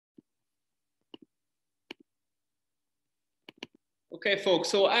Okay, folks,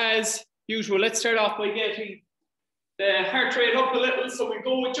 so as usual, let's start off by getting the heart rate up a little. So we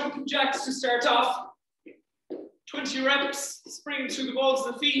go with jumping jacks to start off. 20 reps, spring through the balls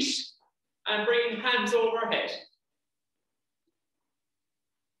of the feet and bringing hands overhead.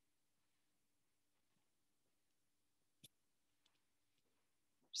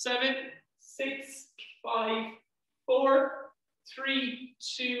 Seven, 6, 5, 4, 3,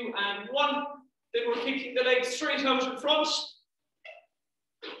 2, and 1. Then we're kicking the legs straight out in front.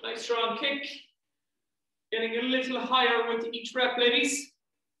 Nice strong kick. Getting a little higher with each rep, ladies.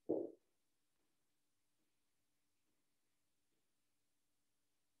 5,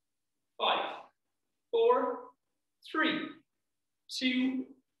 4, 3, 2,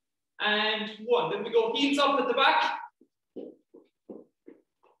 and 1. Then we go heels up at the back.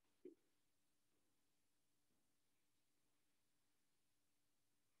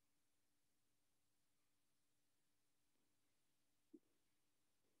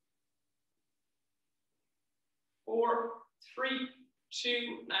 Four, 3, 2,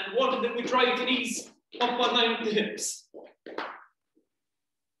 and 1. And then we drive the knees up on line with the hips.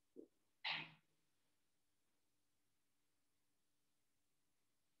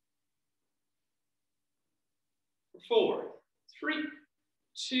 4, 3,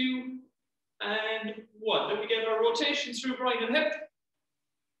 2, and 1. Then we get our rotation through groin and hip.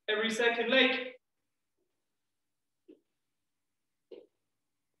 Every second leg.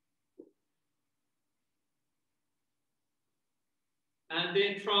 And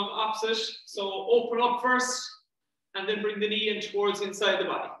then from opposite, so open up first, and then bring the knee in towards inside the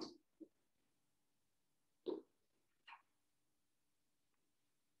body.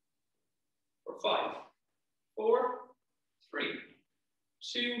 For 5, 4, 3,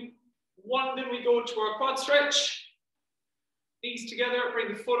 2, 1. Then we go to our quad stretch. Knees together, bring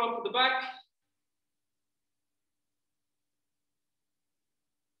the foot up at the back.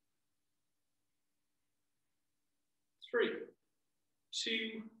 Three,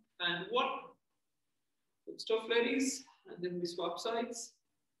 2, and 1. Good stuff, ladies. And then we swap sides.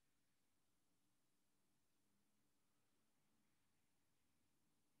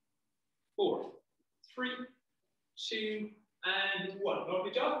 4, 3, 2, and 1.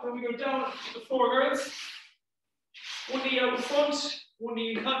 Lovely job. Then we go down to the floor, girls. One knee out in front, one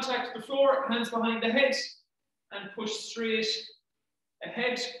knee in contact with the floor, hands behind the head, and push straight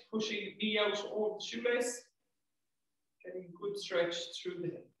ahead, pushing knee out over the shoelace. Getting a good stretch through the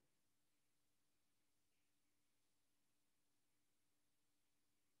hip.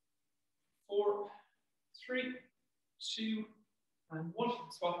 4, 3, 2, and 1.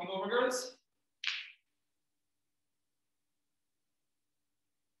 Swapping over, girls.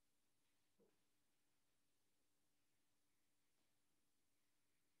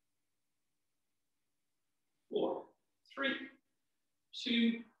 Four, 3,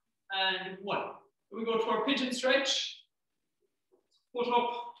 2, and 1. Then we go to our pigeon stretch. Foot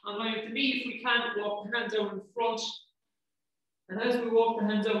up on line with the knee if we can, walk the hands out in front. And as we walk the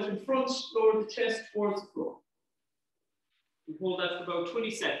hands out in front, lower the chest towards the floor. We hold that for about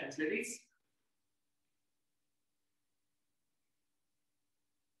 20 seconds, ladies.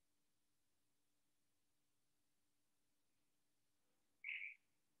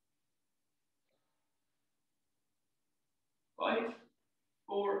 Five,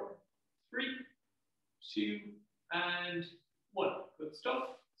 4, 3, 2, and 1. Good stuff.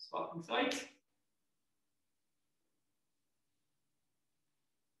 Swapping sides.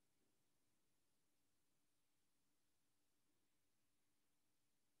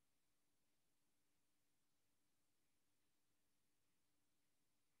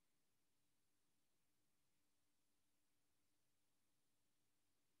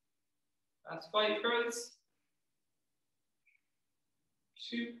 That's 5, girls.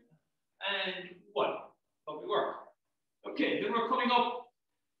 2, and 1. Lovely work. Okay, then we're coming up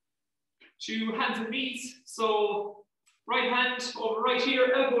to hands and knees. So right hand over right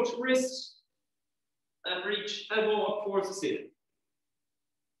here, elbow to wrist, and reach elbow up towards the ceiling.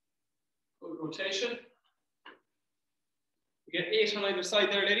 Good rotation. We get 8 on either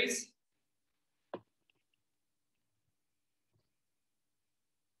side there, ladies.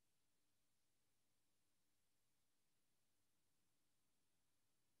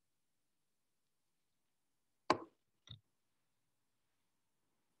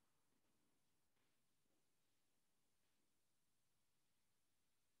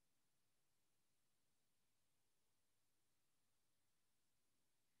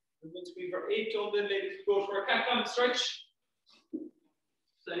 And once we've our 8 done, then ladies, we go to our cat down stretch. So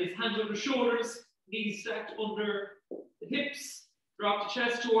that is hands under shoulders, knees stacked under the hips, drop the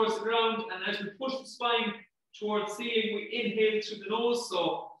chest towards the ground, and as we push the spine towards ceiling. We inhale through the nose,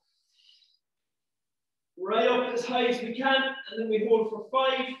 so right up as high as we can, and then we hold for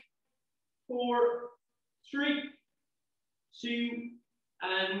 5, 4, 3, 2,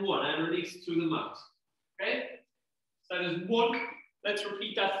 and 1, and release through the mouth. Okay? So that is 1. Let's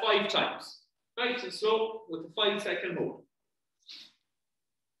repeat that 5 times. Nice and slow with the 5-second hold.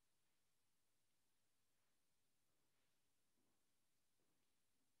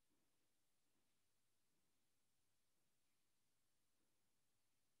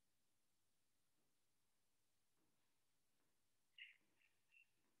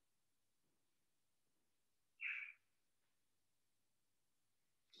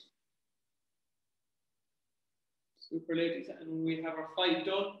 Super, ladies, and when we have our 5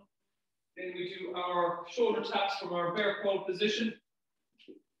 done, then we do our shoulder taps from our bear crawl position.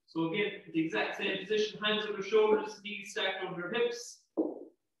 So again, the exact same position, hands under shoulders, knees stacked under hips.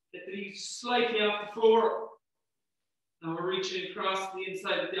 Get the knees slightly off the floor. Now we're reaching across the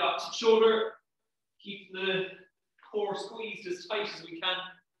inside of the opposite shoulder, keeping the core squeezed as tight as we can,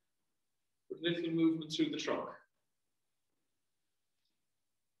 with little movement through the trunk.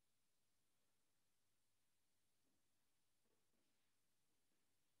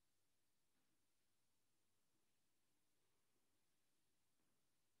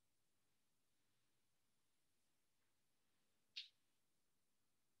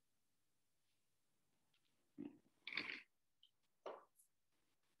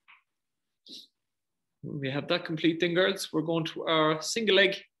 When we have that complete then, girls, we're going to our single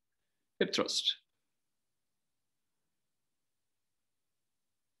leg hip thrust.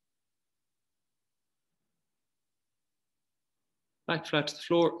 Back flat to the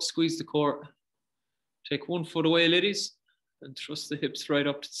floor, squeeze the core. Take 1 foot away, ladies, and thrust the hips right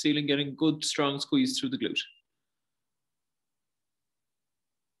up to the ceiling, getting good, strong squeeze through the glute.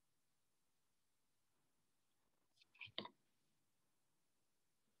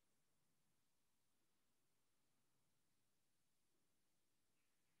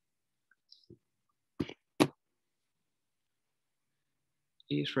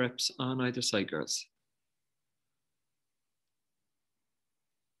 Eight reps on either side, girls.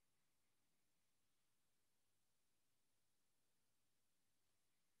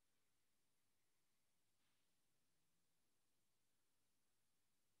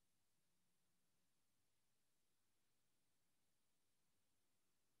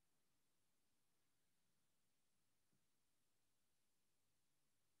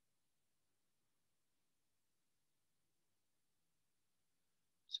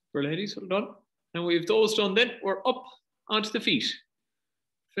 Super, ladies, well done. And we've those done, then we're up onto the feet.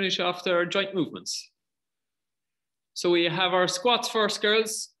 Finish off their joint movements. So we have our squats first,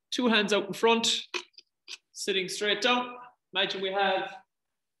 girls. 2 hands out in front, sitting straight down. Imagine we have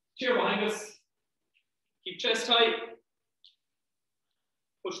chair behind us. Keep chest high.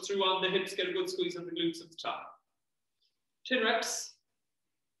 Push through on the hips, get a good squeeze on the glutes at the top. 10 reps.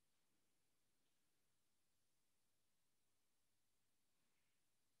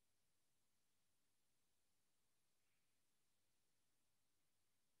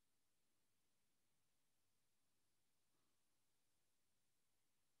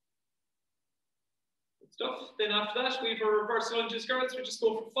 Stuff. Then after that, we have our reverse lunges, girls. We just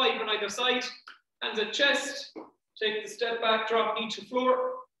go for 5 on either side. Hands at chest. Take the step back, drop knee to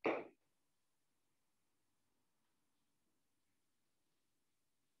floor.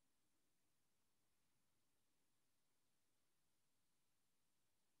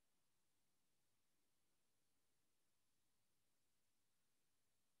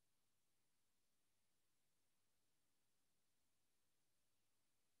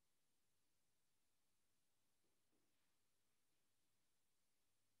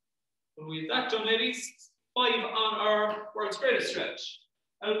 When we have that done, ladies, 5 on our world's greatest stretch.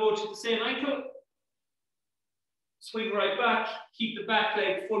 Elbow to the same ankle. Swing right back. Keep the back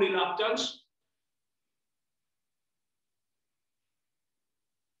leg fully locked out.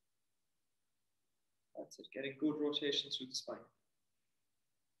 That's it, getting good rotation through the spine.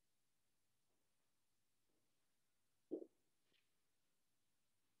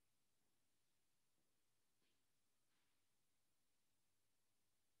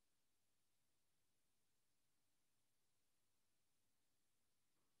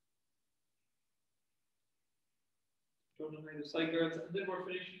 On either side, girls, and then we're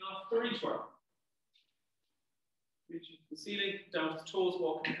finishing off the reach work. Reaching to the ceiling, down to the toes,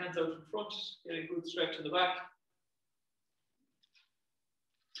 walking the hands out in front, getting a good stretch in the back.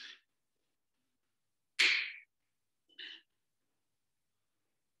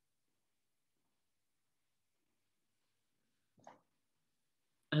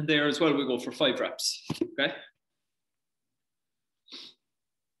 And there as well, we go for 5 reps, okay?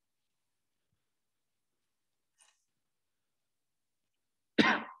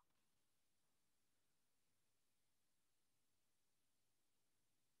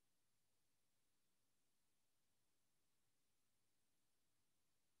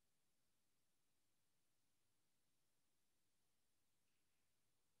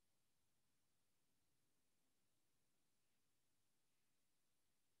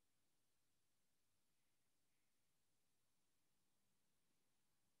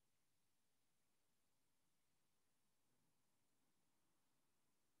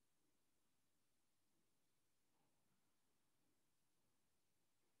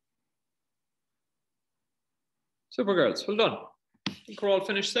 Super girls, well done. I think we're all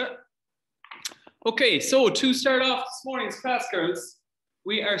finished there. Okay, so to start off this morning's class, girls,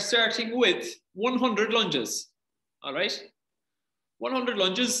 we are starting with 100 lunges. All right? 100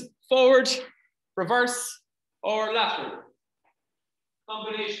 lunges, forward, reverse, or lateral.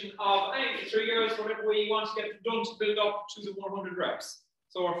 Combination of any of the three, girls, whatever way you want to get done to build up to the 100 reps.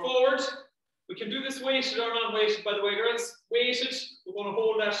 So we're forward. We can do this weighted or non-weighted, by the way, girls. Weighted, we're going to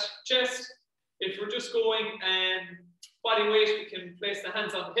hold that chest. If we're just going body weight, we can place the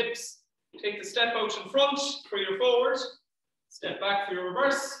hands on the hips. Take the step out in front for your forward. Step back for your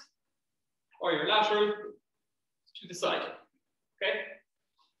reverse. Or your lateral to the side. Okay?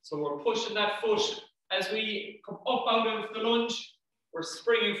 So we're pushing that foot as we come up out of the lunge. We're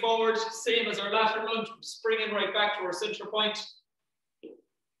springing forward, same as our lateral lunge. We're springing right back to our center point.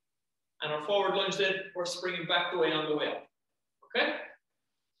 And our forward lunge then, we're springing back the way on the way up. Okay?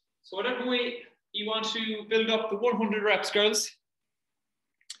 So whatever way you want to build up the 100 reps, girls,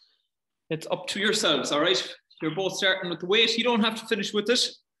 it's up to yourselves, all right? You're both starting with the weight. You don't have to finish with it,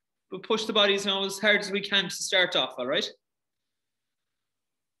 but push the bodies now as hard as we can to start off, all right?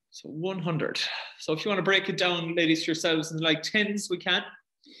 So 100. So if you want to break it down, ladies, to yourselves in like tens, we can.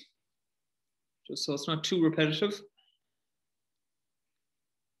 Just so it's not too repetitive.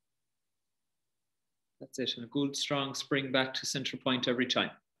 That's it, and a good strong spring back to center point every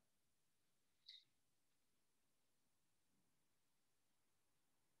time.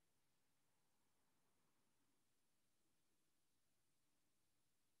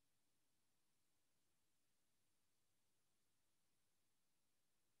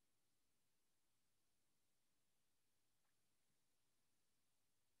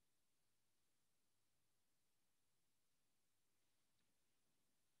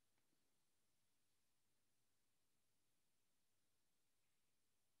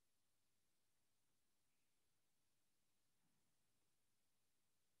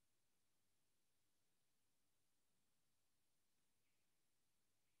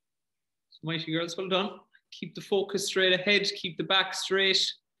 Mighty girls, well done. Keep the focus straight ahead, keep the back straight.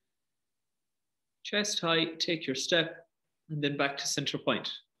 Chest high, take your step, and then back to center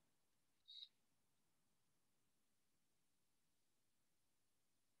point.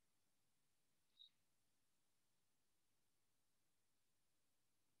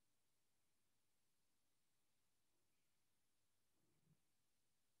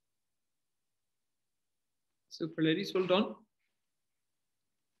 Super, ladies, well done.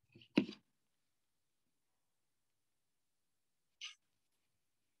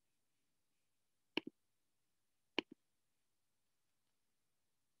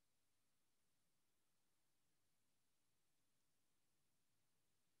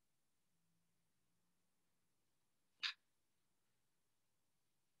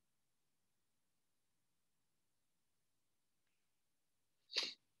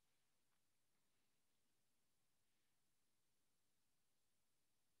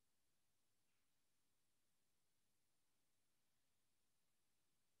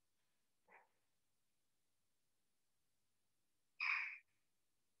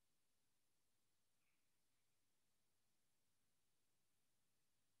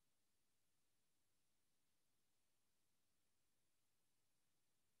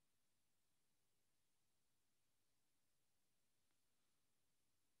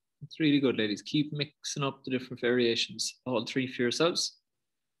 It's really good, ladies. Keep mixing up the different variations, all three for yourselves.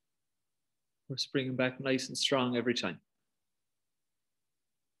 We're springing back nice and strong every time.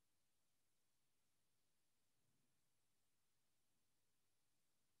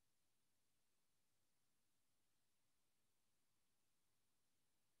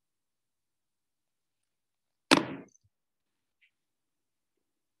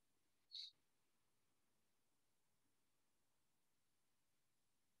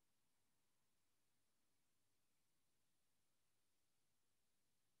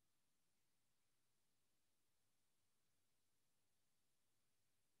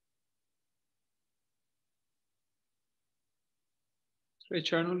 Great,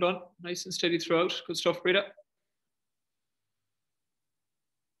 Sharon, well done. Nice and steady throughout. Good stuff, Rita.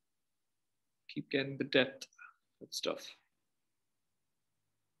 Keep getting the depth. Good stuff.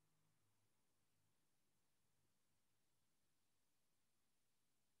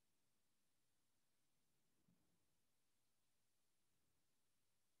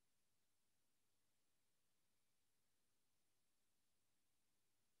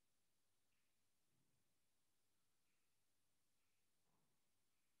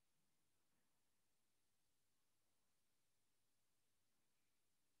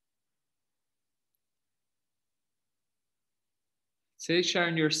 Say,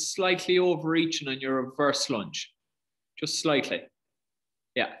 Sharon, you're slightly overreaching on your reverse lunge. just slightly.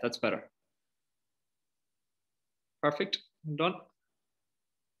 Yeah, that's better. Perfect. I'm done.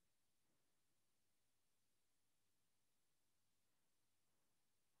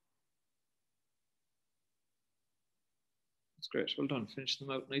 That's great. Well done. Finish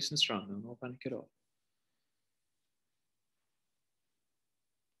them out nice and strong now. No panic at all.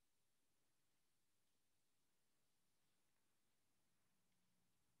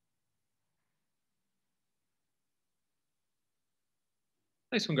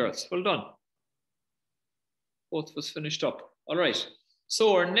 Nice one, girls. Well done. Both of us finished up. All right.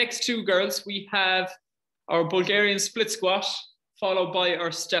 So our next two girls, we have our Bulgarian split squat, followed by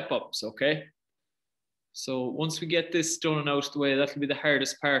our step ups, okay? So once we get this done and out of the way, that'll be the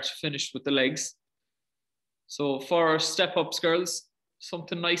hardest part, finished with the legs. So for our step ups, girls,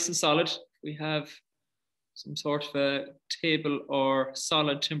 something nice and solid. We have some sort of a table or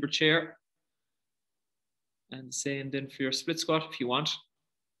solid timber chair. And same then for your split squat if you want.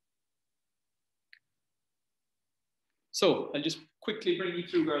 So I'll just quickly bring you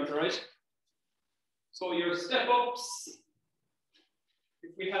through, girls, all right? So your step ups,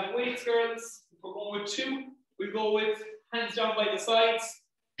 if we have weights, girls, if we're going with 2, we'll go with hands down by the sides,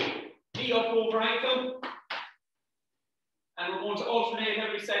 knee up over ankle, and we're going to alternate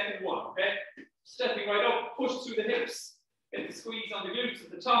every second one, okay? Stepping right up, push through the hips, get the squeeze on the glutes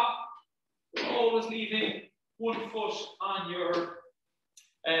at the top. We're always leaving one foot on your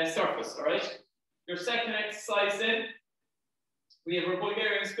surface, all right? Your second exercise then, we have our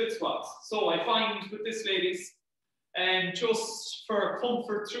Bulgarian split squats. So I find with this, ladies, just for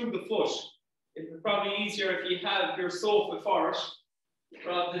comfort through the foot, it's probably easier if you have your sofa for it,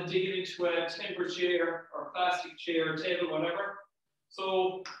 rather than digging into a timber chair or plastic chair or table, whatever.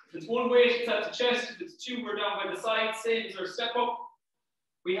 So if it's one weight, it's at the chest. If it's 2, we're down by the side, same as our step up.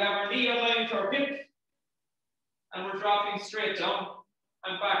 We have our knee aligned to our hip, and we're dropping straight down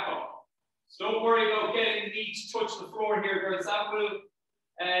and back up. So don't worry about getting the knee to touch the floor here, girls. That will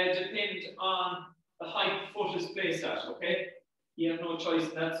depend on the height the foot is placed at, okay? You have no choice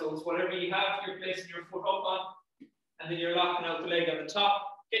in that. So it's whatever you have, you're placing your foot up on, and then you're locking out the leg at the top.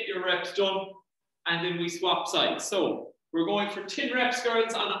 Get your reps done, and then we swap sides. So we're going for 10 reps,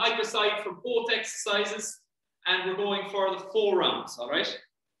 girls, on either side for both exercises, and we're going for the 4 rounds, all right?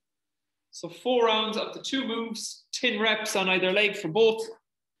 So 4 rounds of the 2 moves, 10 reps on either leg for both.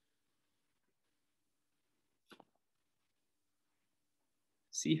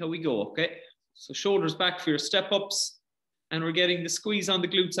 See how we go, okay? So shoulders back for your step ups, and we're getting the squeeze on the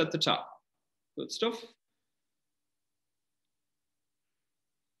glutes at the top. Good stuff.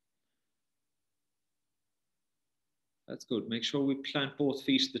 That's good. Make sure we plant both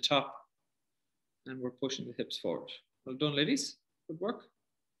feet at the top, and we're pushing the hips forward. Well done, ladies. Good work.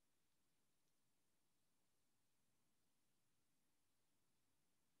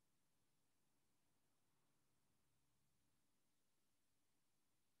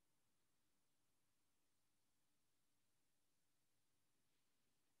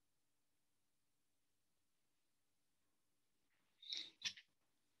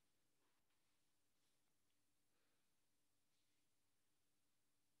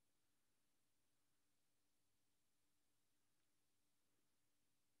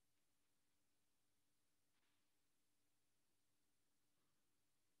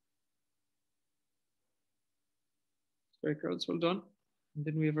 Great, girls. Well done. And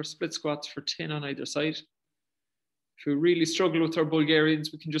then we have our split squats for 10 on either side. If we really struggle with our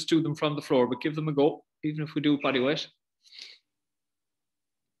Bulgarians, we can just do them from the floor, but give them a go, even if we do body weight.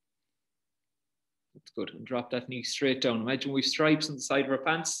 That's good. And drop that knee straight down. Imagine we've stripes on the side of our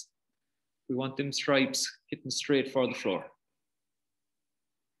pants. We want them stripes hitting straight for the floor.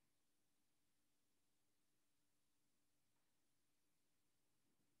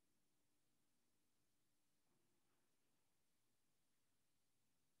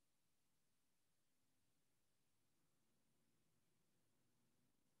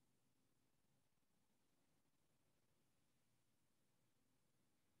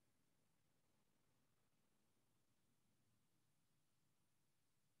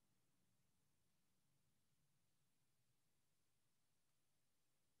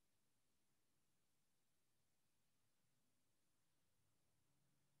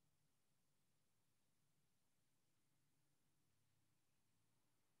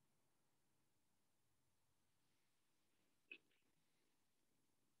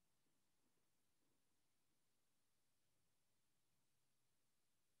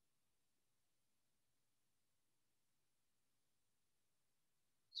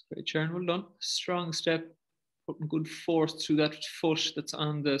 Great, Sharon, well done. Strong step, putting good force through that foot that's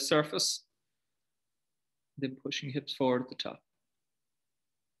on the surface. then pushing hips forward at the top.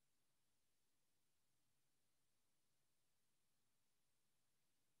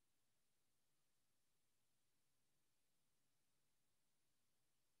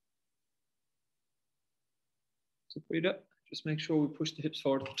 So breathe up. Just make sure we push the hips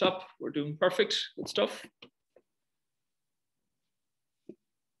forward at the top. We're doing perfect. Good stuff.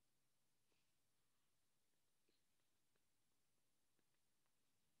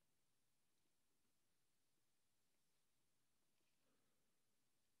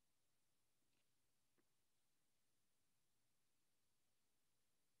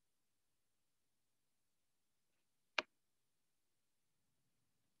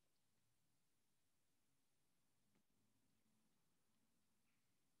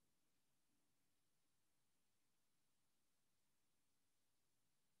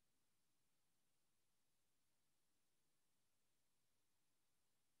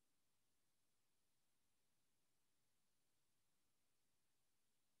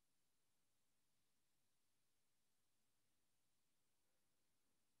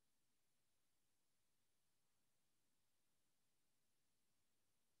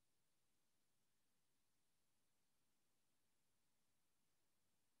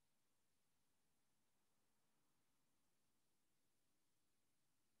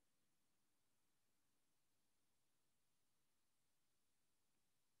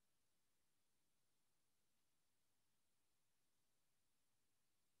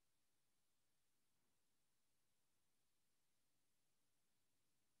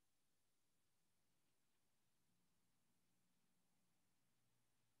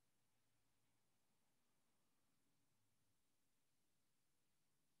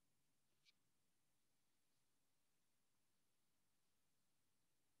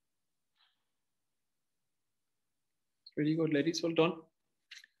 Really good, ladies. Well done.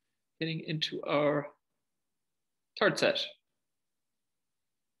 Getting into our third set.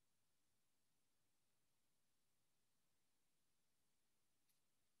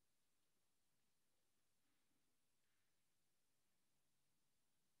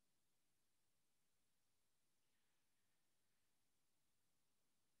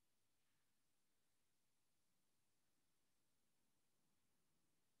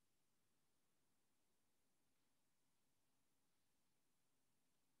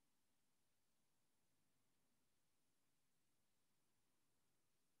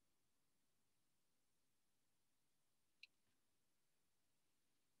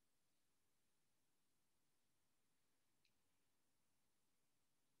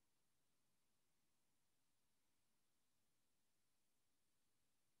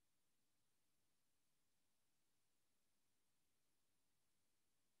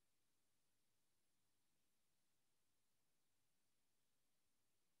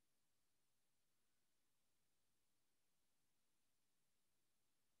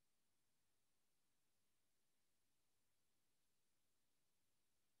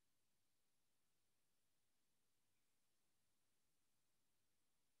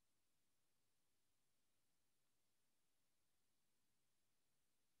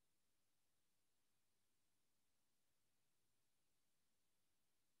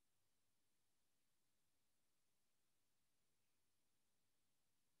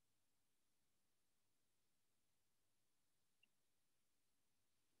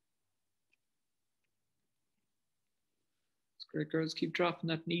 That's great, girls. Keep dropping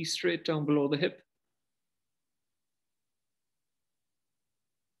that knee straight down below the hip.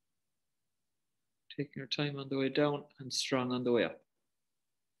 Taking your time on the way down and strong on the way up.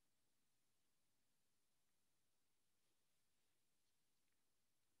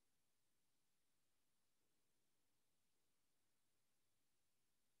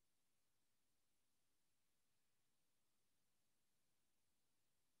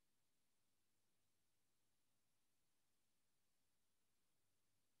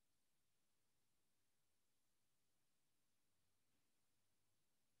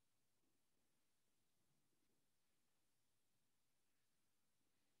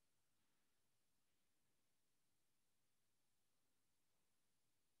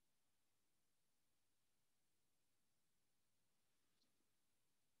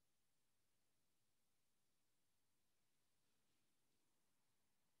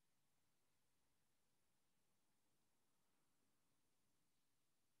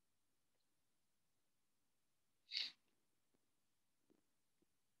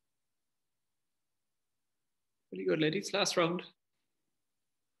 Really good, ladies. Last round.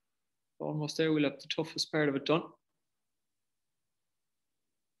 Almost there. We'll have the toughest part of it done.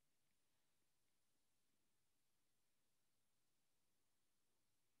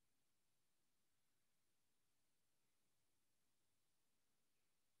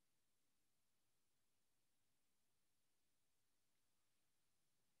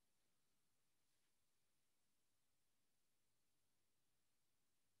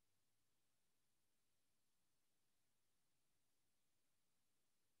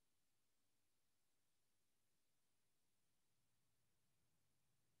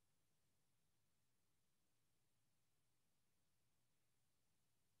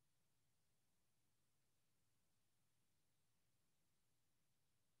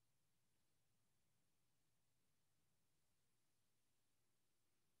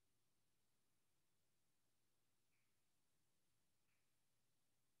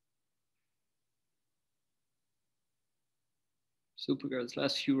 Super girls,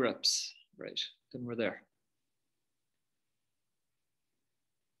 last few reps. Right, then we're there.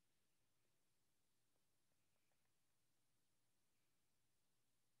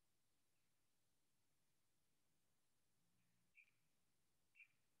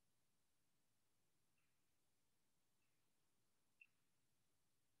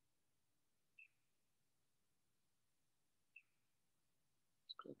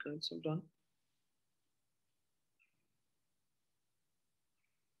 Girls, so done.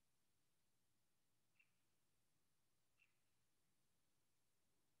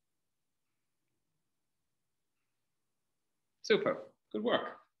 Super, good work.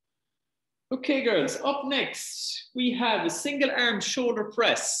 Okay, girls, up next, we have a single arm shoulder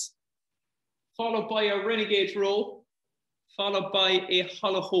press, followed by a renegade row, followed by a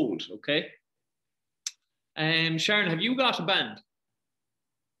hollow hold, okay? Sharon, have you got a band?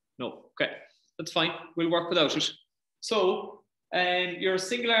 No, okay, that's fine. We'll work without it. So, your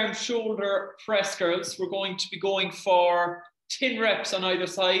single arm shoulder press, girls, we're going to be going for 10 reps on either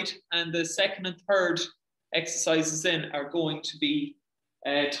side, and the second and third exercises then are going to be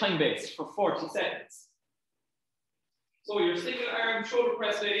time-based for 40 seconds. So your single arm shoulder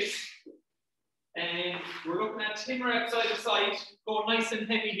press, ladies, and we're looking at 10 reps either side, going nice and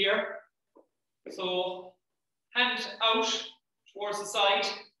heavy here. So hand out towards the side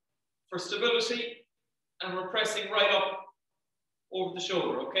for stability, and we're pressing right up over the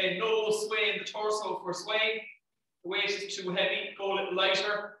shoulder, okay? No sway in the torso if we're swaying. The weight is too heavy, go a little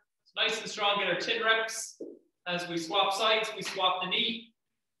lighter. It's nice and strong in our 10 reps. As we swap sides, we swap the knee.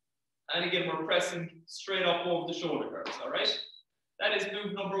 And again, we're pressing straight up over the shoulder, girls, all right? That is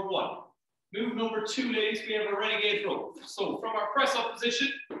move number 1. Move number 2, ladies, we have a renegade row. So from our press up position,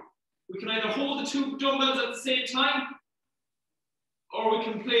 we can either hold the 2 dumbbells at the same time, or we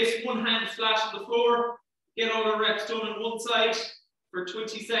can place one hand flat on the floor, get all our reps done on one side for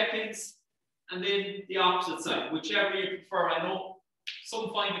 20 seconds, and then the opposite side, whichever you prefer. I know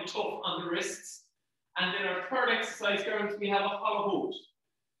some find it tough on the wrists. And then our third exercise, girls, we have a hollow hold.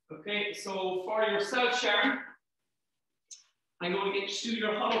 Okay, so for yourself, Sharon, I'm going to get you to do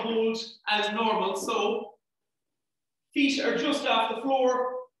your hollow hold as normal. So feet are just off the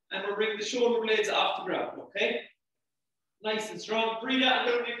floor, and we'll bring the shoulder blades off the ground, okay? Nice and strong. Breathe out. I'm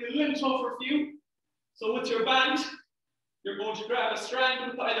going to make it a little tougher for you. So with your band, you're going to grab a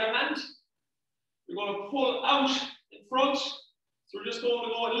strand with either hand. You're going to pull out in front. So we're just going to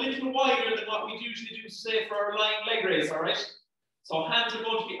go a little wider than what we usually do, say, for our lying leg raise, all right? So hands are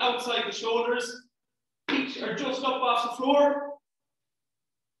going to be outside the shoulders. Feet are just up off the floor.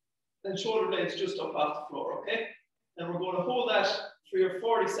 And shoulder blades just up off the floor, okay? And we're going to hold that for your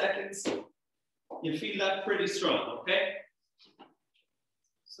 40 seconds. You feel that pretty strong, okay?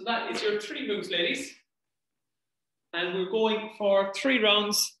 So that is your 3 moves, ladies. And we're going for 3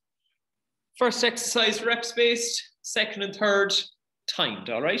 rounds. First exercise, reps based. Second and third, timed,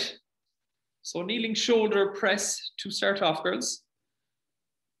 all right? So kneeling shoulder press to start off, girls.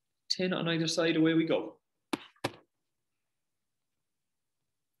 10 on either side, away we go. That's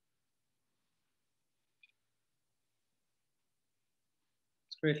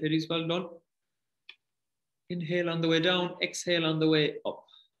great, ladies, well done. Inhale on the way down, exhale on the way up.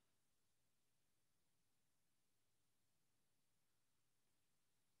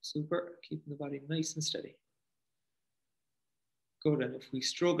 Super, keeping the body nice and steady. Good, and if we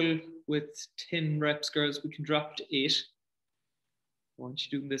struggle with 10 reps, girls, we can drop to 8. I want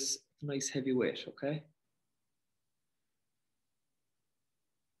you doing this nice heavy weight, okay?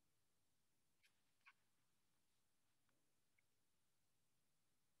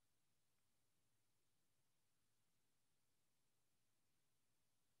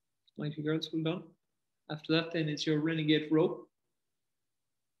 Mighty girls, well done. After that, then it's your renegade row.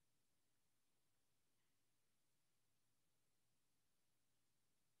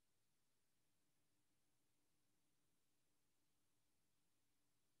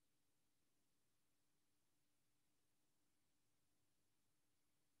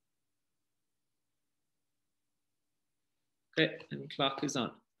 Okay, and the clock is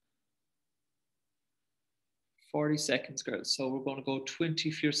on. 40 seconds, girls. So we're going to go 20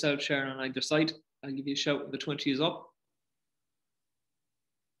 for yourself, Sharon, on either side. I'll give you a shout when the 20 is up.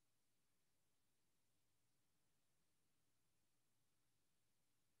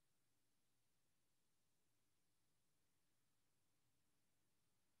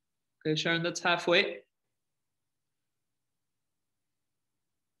 Okay, Sharon, that's halfway.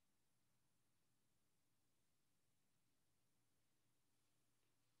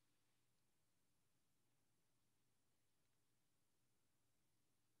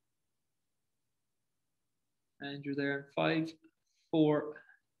 And you're there in 5, 4,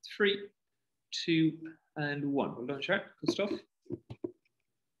 3, 2, and 1. Well done, Sharon. Good stuff.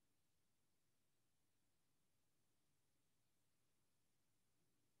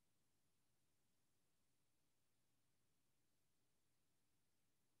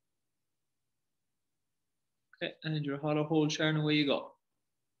 Okay, and your hollow hold, Sharon, away you go.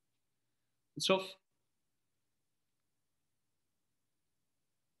 Good stuff.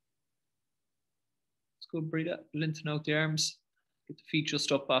 It's good, breathe out, lengthen out the arms, get the feet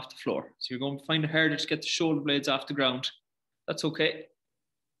just up off the floor. So you're going to find it harder to get the shoulder blades off the ground. That's okay.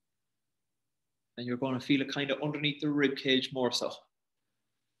 And you're going to feel it kind of underneath the rib cage more so.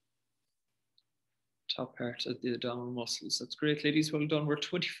 Top part of the abdominal muscles. That's great, ladies. Well done. We're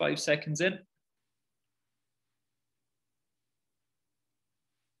 25 seconds in.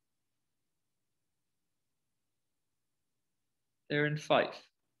 They're in 5,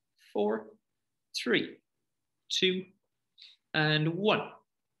 4, 3, 2, and 1.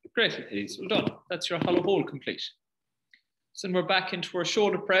 Great, ladies. Well done. That's your hollow hold complete. So then we're back into our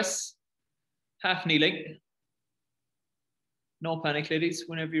shoulder press, half kneeling. No panic, ladies.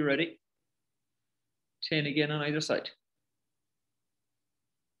 Whenever you're ready. 10 again on either side.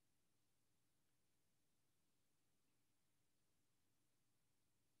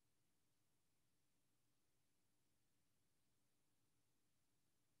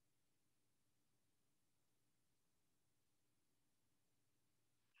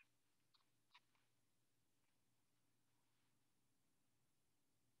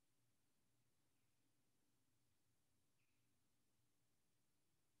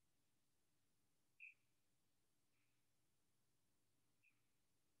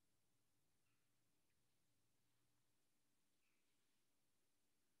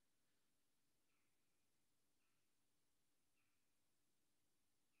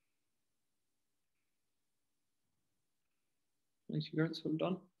 Nice, girls. Well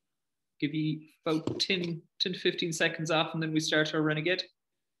done. Give you about 10 to 15 seconds off, and then we start our renegade.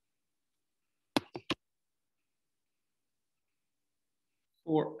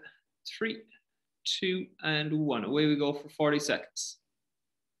 4, 3, 2, and 1. Away we go for 40 seconds.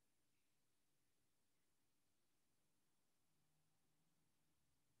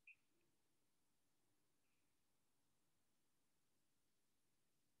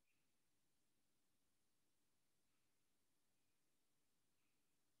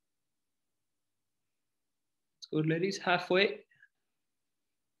 That's good, ladies. Halfway.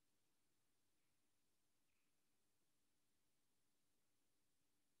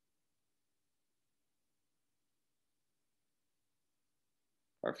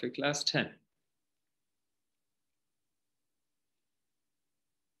 Perfect. Last 10.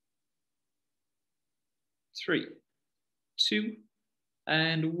 3, 2,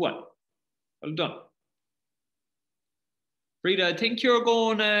 and 1. Well done. Rita, I think you're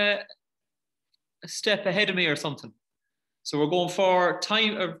going a step ahead of me or something. So we're going for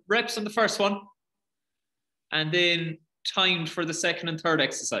time reps on the first one, and then timed for the second and third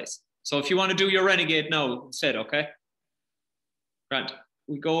exercise. So if you want to do your renegade now instead, okay? Grant.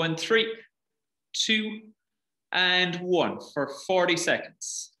 We go in 3, 2, and 1 for 40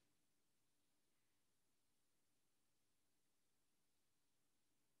 seconds.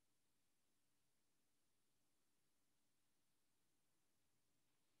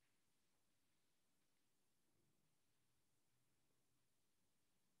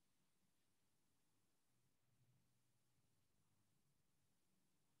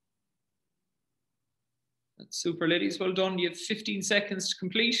 That's super, ladies. Well done. You have 15 seconds to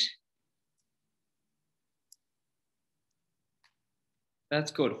complete.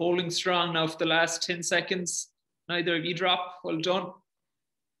 That's good. Holding strong now for the last 10 seconds. Neither of you drop. Well done.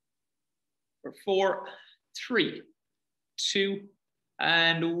 For 4, 3, 2,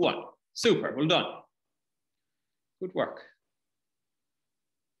 and 1. Super. Well done. Good work.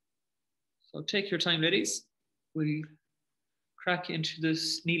 So take your time, ladies. We'll crack into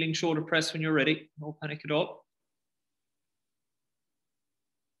this kneeling shoulder press when you're ready. No panic at all.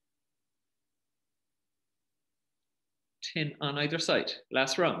 10 on either side.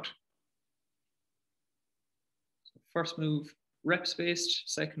 Last round. So first move, reps based.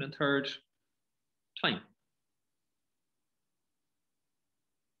 Second and third, time.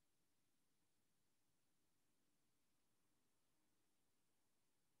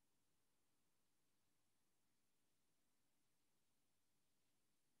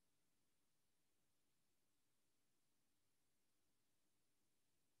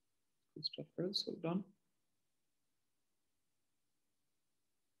 Good stuff, girls. Well done.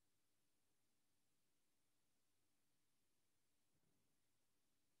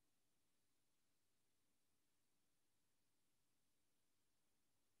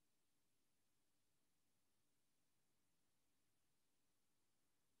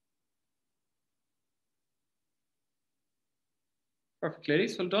 Perfect,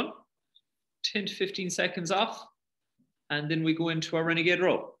 ladies, well done. 10 to 15 seconds off, and then we go into our renegade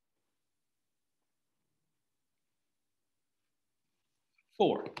row.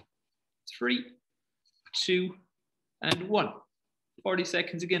 4, 3, 2, and 1. 40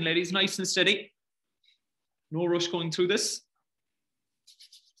 seconds again, ladies, nice and steady. No rush going through this.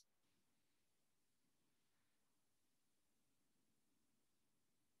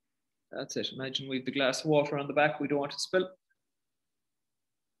 That's it. Imagine we have the glass of water on the back. We don't want to spill.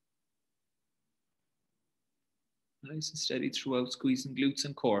 Nice and steady throughout, squeezing glutes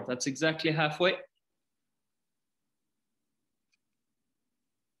and core. That's exactly halfway.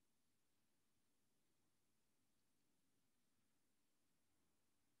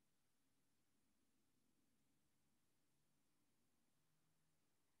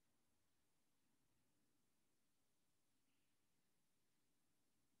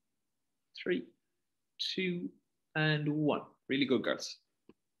 Three, 2, and 1. Really good, girls.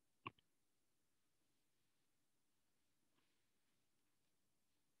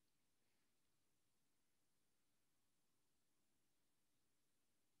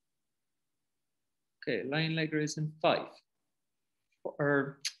 Okay, lion leg raise in 5.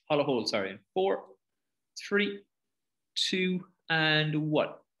 Or hollow hold, sorry. 4, 3, 2, and 1.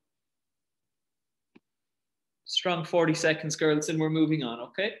 Strong 40 seconds, girls, and we're moving on,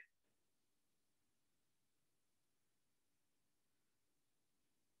 okay?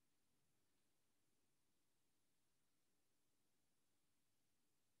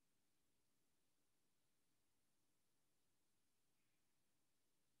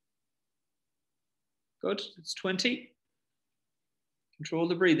 Good, it's 20. Control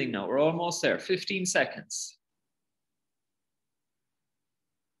the breathing now. We're almost there. 15 seconds.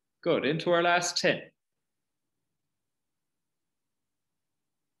 Good, into our last 10.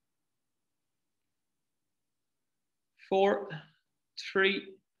 4, 3,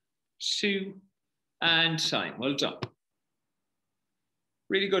 2, and time. Well done.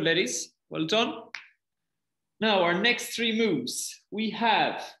 Really good, ladies. Well done. Now, our next 3 moves. We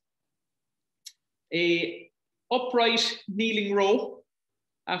have a upright kneeling row.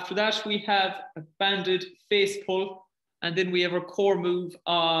 After that, we have a banded face pull. And then we have a core move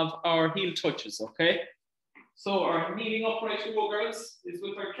of our heel touches, okay? So our kneeling upright row, girls, is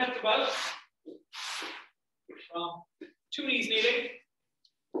with our kettlebell. 2 knees kneeling.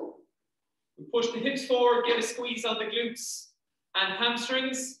 We push the hips forward, get a squeeze on the glutes and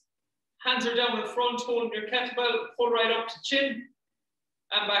hamstrings. Hands are down in front, holding your kettlebell, pull right up to chin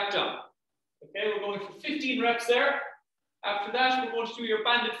and back down. Okay, we're going for 15 reps there. After that, we're going to do your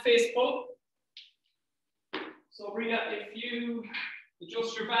banded face pull. So Rita, if you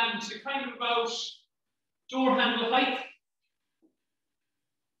adjust your band to kind of about door handle height.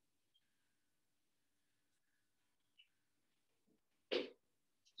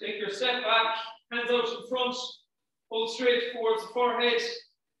 Take your step back, hands out in front, pull straight towards the forehead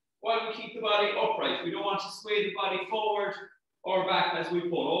while we keep the body upright. We don't want to sway the body forward or back as we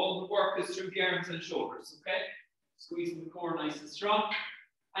pull. All the work is through the arms and shoulders, okay? Squeezing the core nice and strong.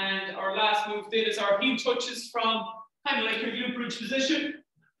 And our last move then is our heel touches from kind of like your glute bridge position.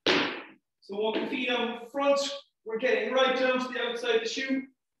 So walk the feet out in front. We're getting right down to the outside of the shoe.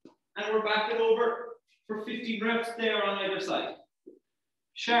 And we're backing over for 15 reps there on either side.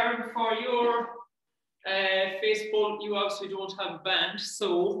 Sharon, for your face pull, you obviously don't have a band.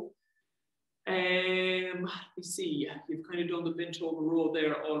 So let me see. You've kind of done the bent over row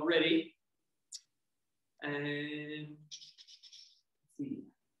there already. Let's see.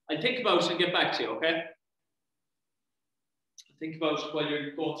 I'll think about it and get back to you, okay? Think about it while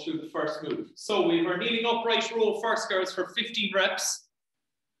you're going through the first move. So we have our kneeling upright row first, girls, for 15 reps.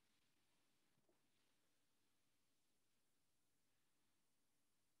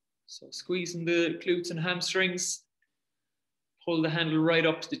 So squeezing the glutes and hamstrings. Pull the handle right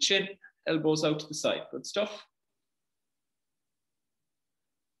up to the chin, elbows out to the side. Good stuff.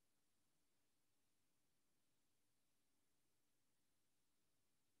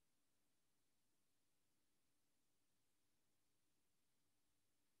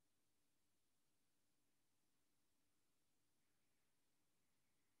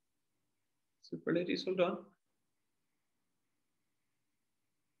 Super, ladies, well done.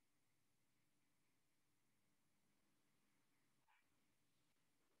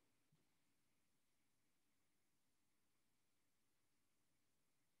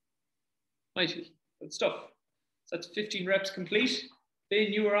 Mighty, good stuff. So that's 15 reps complete.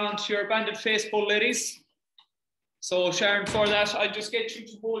 Then you are on to your banded face pull, ladies. So Sharon, for that, I'll just get you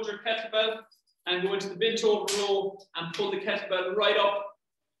to hold your kettlebell and go into the bent over row and pull the kettlebell right up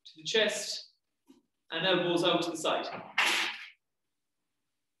to the chest and elbows out to the side.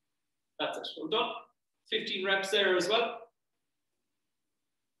 That's it, well done. 15 reps there as well.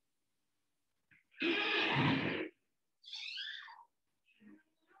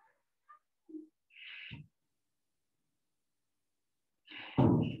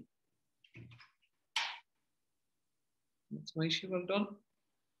 That's nicely well done.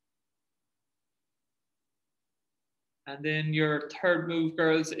 And then your third move,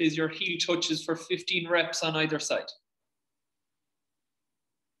 girls, is your heel touches for 15 reps on either side.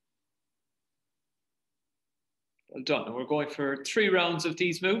 Well done. And we're going for 3 rounds of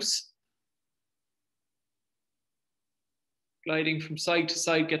these moves. Gliding from side to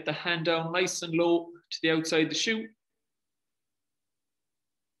side, get the hand down nice and low to the outside of the shoe.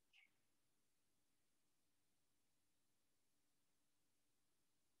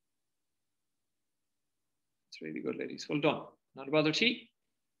 It's really good, ladies. Well done. Not a bother tea.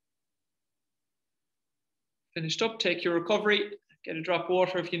 Finished up, take your recovery, get a drop of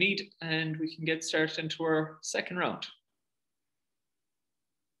water if you need, and we can get started into our second round.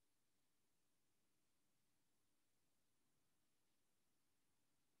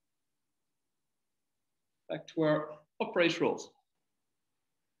 Back to our upright row.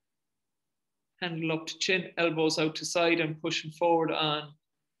 Handle up to chin, elbows out to side and pushing forward on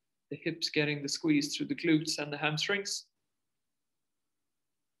the hips, getting the squeeze through the glutes and the hamstrings.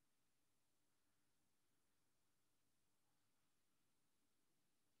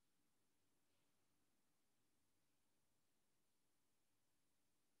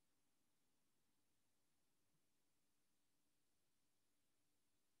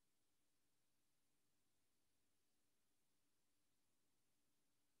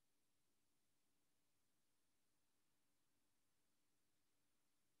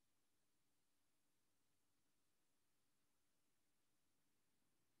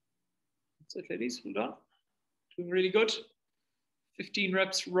 That's it, ladies. Well done. Doing really good. 15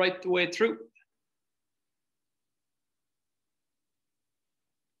 reps right the way through.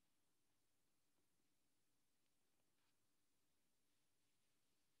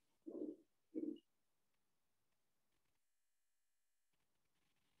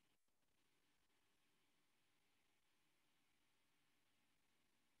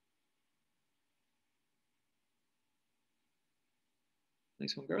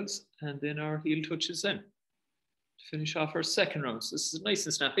 Nice one, girls. And then our heel touches then to finish off our second round. So this is nice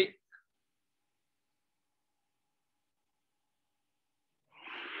and snappy.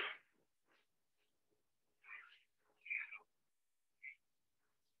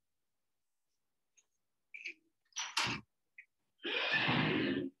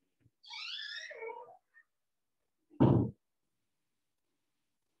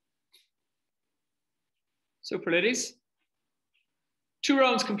 Super, ladies. 2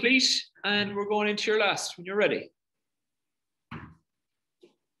 rounds complete, and we're going into your last when you're ready.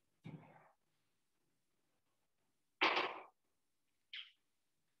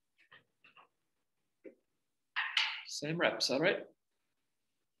 Same reps, all right?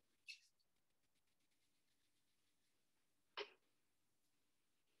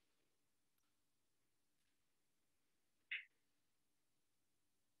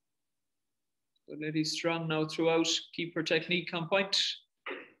 So ladies, strong now throughout. Keep her technique on point.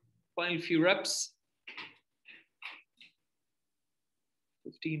 Final few reps.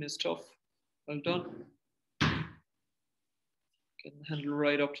 15 is tough. Well done. Getting the handle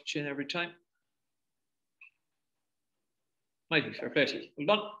right up to chin every time. Mighty fair play to you.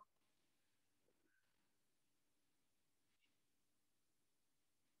 Well done.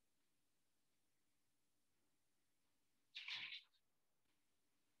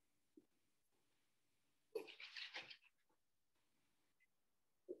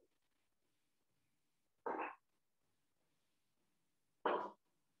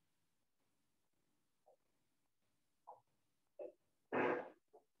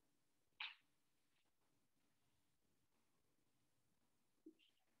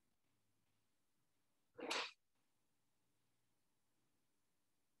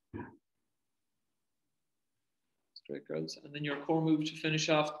 Great, girls. And then your core move to finish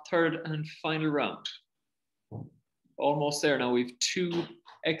off third and final round. Almost there now. We've 2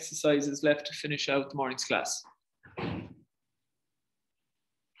 exercises left to finish out the morning's class.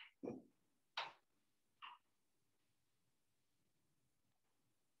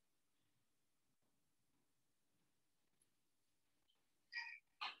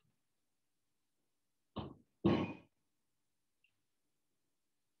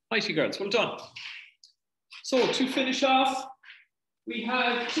 Mighty girls, well done. So to finish off, we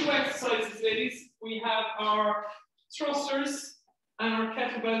have 2 exercises, ladies. We have our thrusters and our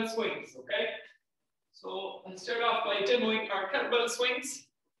kettlebell swings, okay? So I'll start off by demoing our kettlebell swings.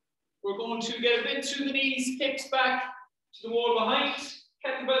 We're going to get a bit through the knees, hips back to the wall behind.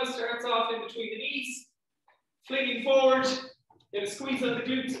 Kettlebell starts off in between the knees. Flinging forward, get a squeeze on the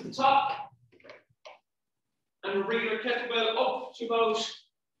glutes at the top. And we'll bring our kettlebell up to about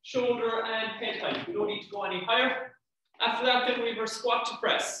shoulder and head height. We don't need to go any higher. After that, then we have our squat to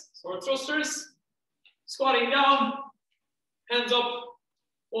press. So our thrusters, squatting down, hands up,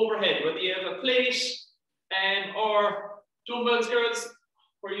 overhead. Whether you have a plate or dumbbells, girls,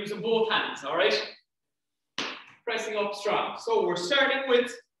 we're using both hands, all right? Pressing up strong. So we're starting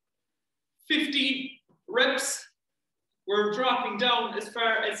with 15 reps. We're dropping down as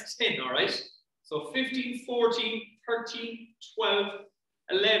far as 10, all right? So 15, 14, 13, 12,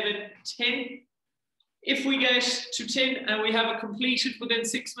 11, 10. If we get to 10 and we have it completed within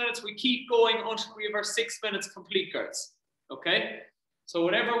 6 minutes, we keep going until we have our 6 minutes complete, girls. Okay? So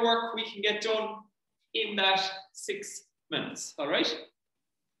whatever work we can get done in that 6 minutes, all right?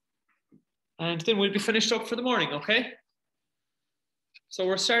 And then we'll be finished up for the morning, okay? So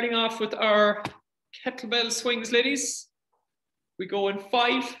we're starting off with our kettlebell swings, ladies. We go in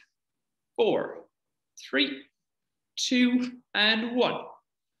 5, 4, 3, 2, and 1.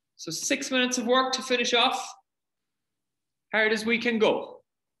 So 6 minutes of work to finish off. Hard as we can go.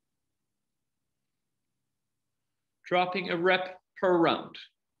 Dropping a rep per round.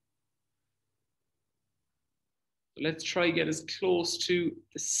 Let's try get as close to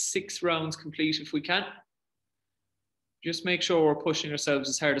the 6 rounds complete if we can. Just make sure we're pushing ourselves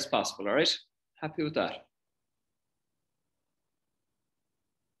as hard as possible, all right? Happy with that.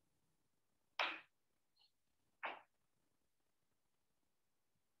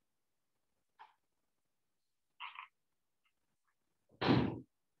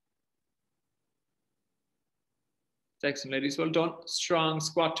 Excellent, ladies. Well done. Strong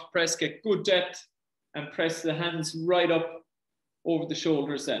squat to press. Get good depth and press the hands right up over the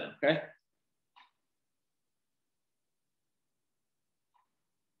shoulders then, okay?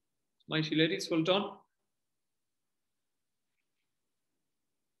 Mighty ladies, well done.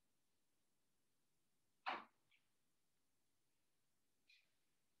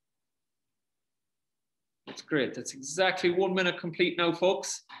 That's great. That's exactly 1 minute complete now,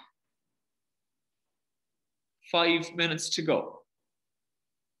 folks. 5 minutes to go.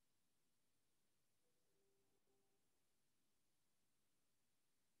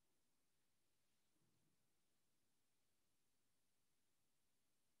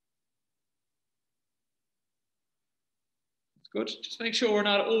 Good. Just make sure we're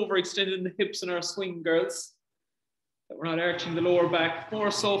not overextending the hips in our swing, girls. That we're not arching the lower back,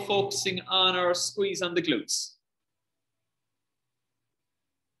 more so focusing on our squeeze on the glutes.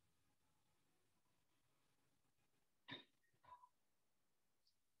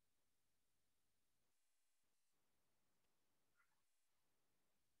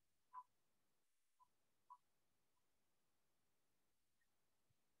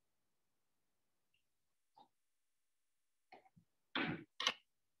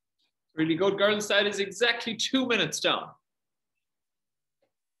 Really good, girls. That is exactly 2 minutes down.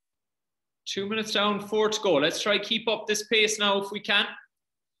 2 minutes down, 4 to go. Let's try keep up this pace now if we can.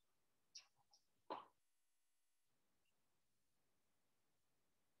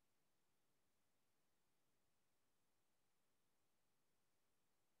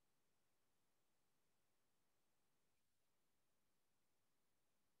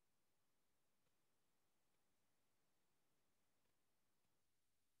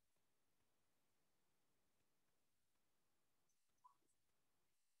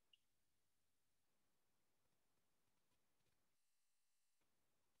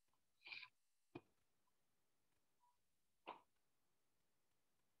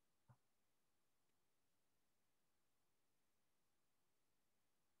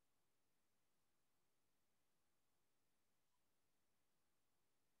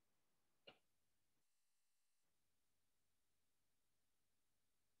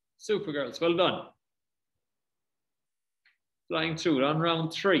 Super, girls. Well done. Flying through it on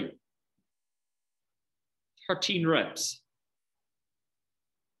round 3. 13 reps.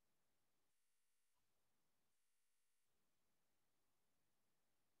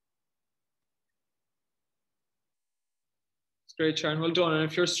 It's great, Sharon. Well done. And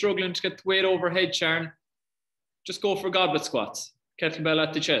if you're struggling to get the weight overhead, Sharon, just go for goblet squats. Kettlebell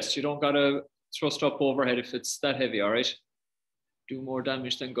at the chest. You don't got to thrust up overhead if it's that heavy, all right? Do more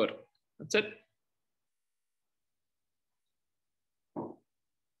damage than good. That's it.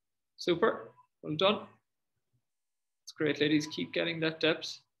 Super. Well done. It's great, ladies. Keep getting that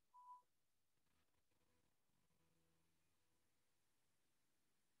depth.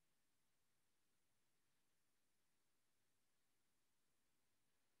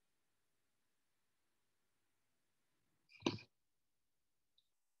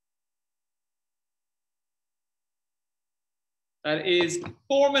 That is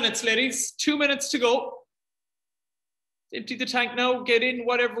 4 minutes, ladies. 2 minutes to go. Empty the tank now. Get in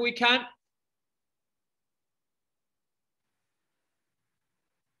whatever we can.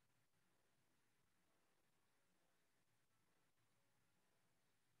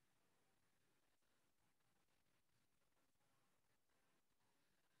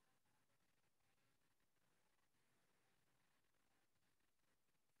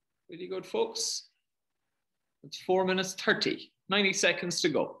 Really good, folks. It's 4 minutes 30. 90 seconds to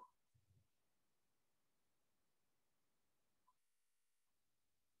go.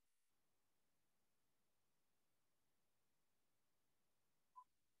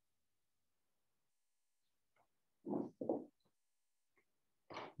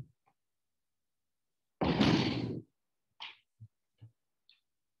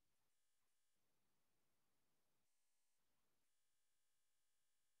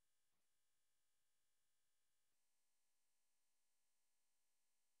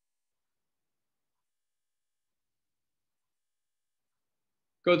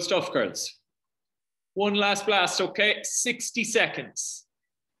 Good stuff, girls. One last blast, okay? 60 seconds.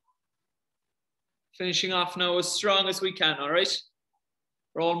 Finishing off now as strong as we can, all right?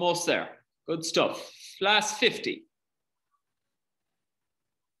 We're almost there. Good stuff. Last 50.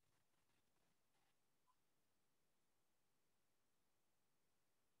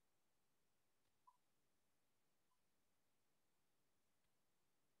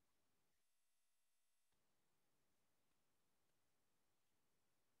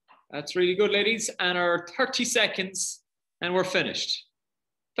 That's really good, ladies. And our 30 seconds, and we're finished.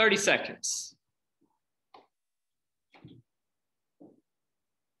 30 seconds.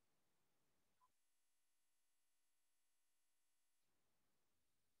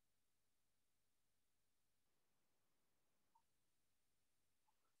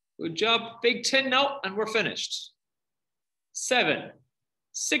 Good job. Big 10 now, and we're finished. 7,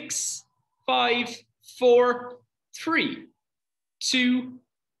 6, 5, 4, 3, 2,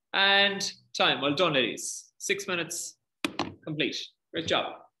 and time. Well done, ladies. 6 minutes complete. Great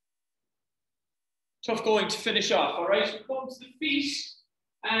job. Tough going to finish off, all right? We come to the feet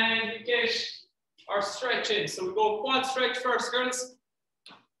and get our stretch in. So we go quad stretch first, girls.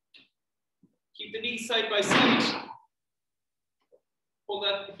 Keep the knees side by side. Pull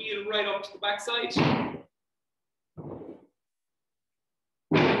that heel right up to the back side.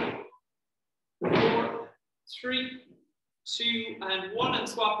 4, 3, 2, and 1, and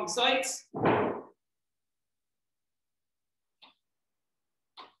swapping sides. 5,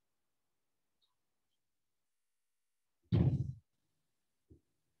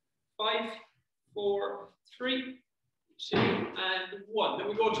 4, 3, 2, and 1. Then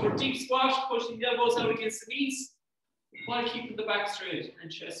we go to our deep squat, pushing the elbows out against the knees, while keeping the back straight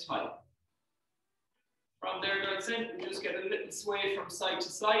and chest high. From there, guys, we just get a little sway from side to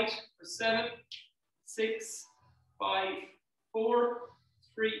side for 7, 6, 5, 4,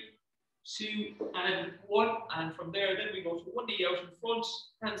 3, 2, and 1. And from there, then we go to one knee out in front,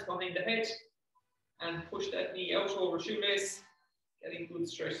 hands behind the head, and push that knee out over shoelace, getting good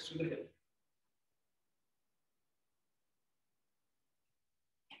stretch through the hip.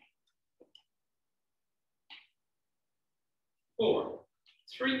 Four,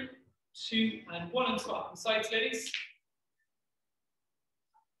 3, 2, and 1, and swapping sides, ladies.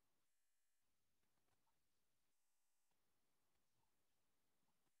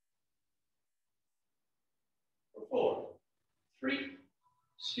 4, 3,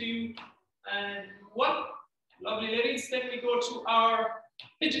 2, and 1. Lovely, ladies. Then we go to our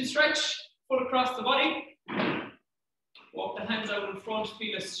pigeon stretch, foot across the body. Walk the hands out in front,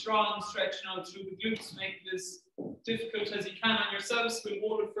 feel a strong stretch now through the glutes. Make it as difficult as you can on yourselves. We'll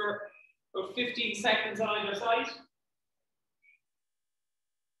hold it for about 15 seconds on either side.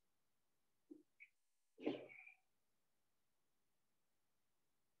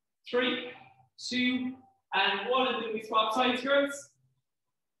 3, 2, and 1, and then we swap sides, girls.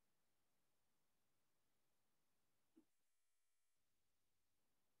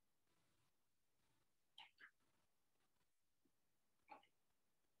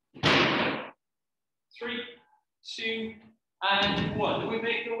 3, 2, and 1. Then we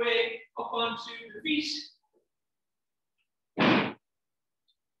make the way up onto the feet.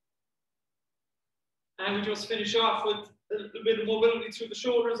 And we just finish off with a little bit of mobility through the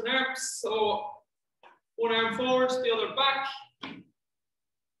shoulders and arms. So one arm forward, the other back.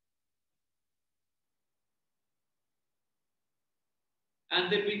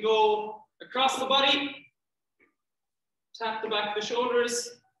 And then we go across the body. Tap the back of the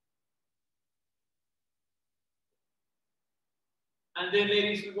shoulders. And then,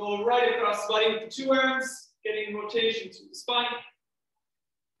 ladies, we go right across the body with the 2 arms. getting rotation through the spine.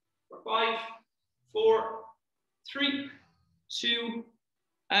 For 5, 4, 3, 2,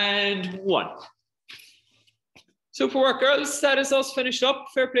 and 1. Super work, girls. That is us finished up.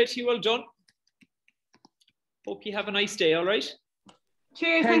 Fair play to you, well done. Hope you have a nice day, all right?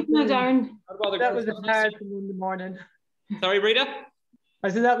 Cheers, thank you, Darren. That was hard for Monday morning. Sorry, Rita? I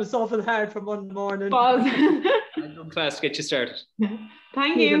said that was awful hard for Monday morning. Pause. I'm done fast to get you started.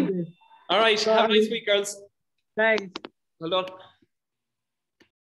 Thank you. All right, have a nice week, girls. Thanks. Well done.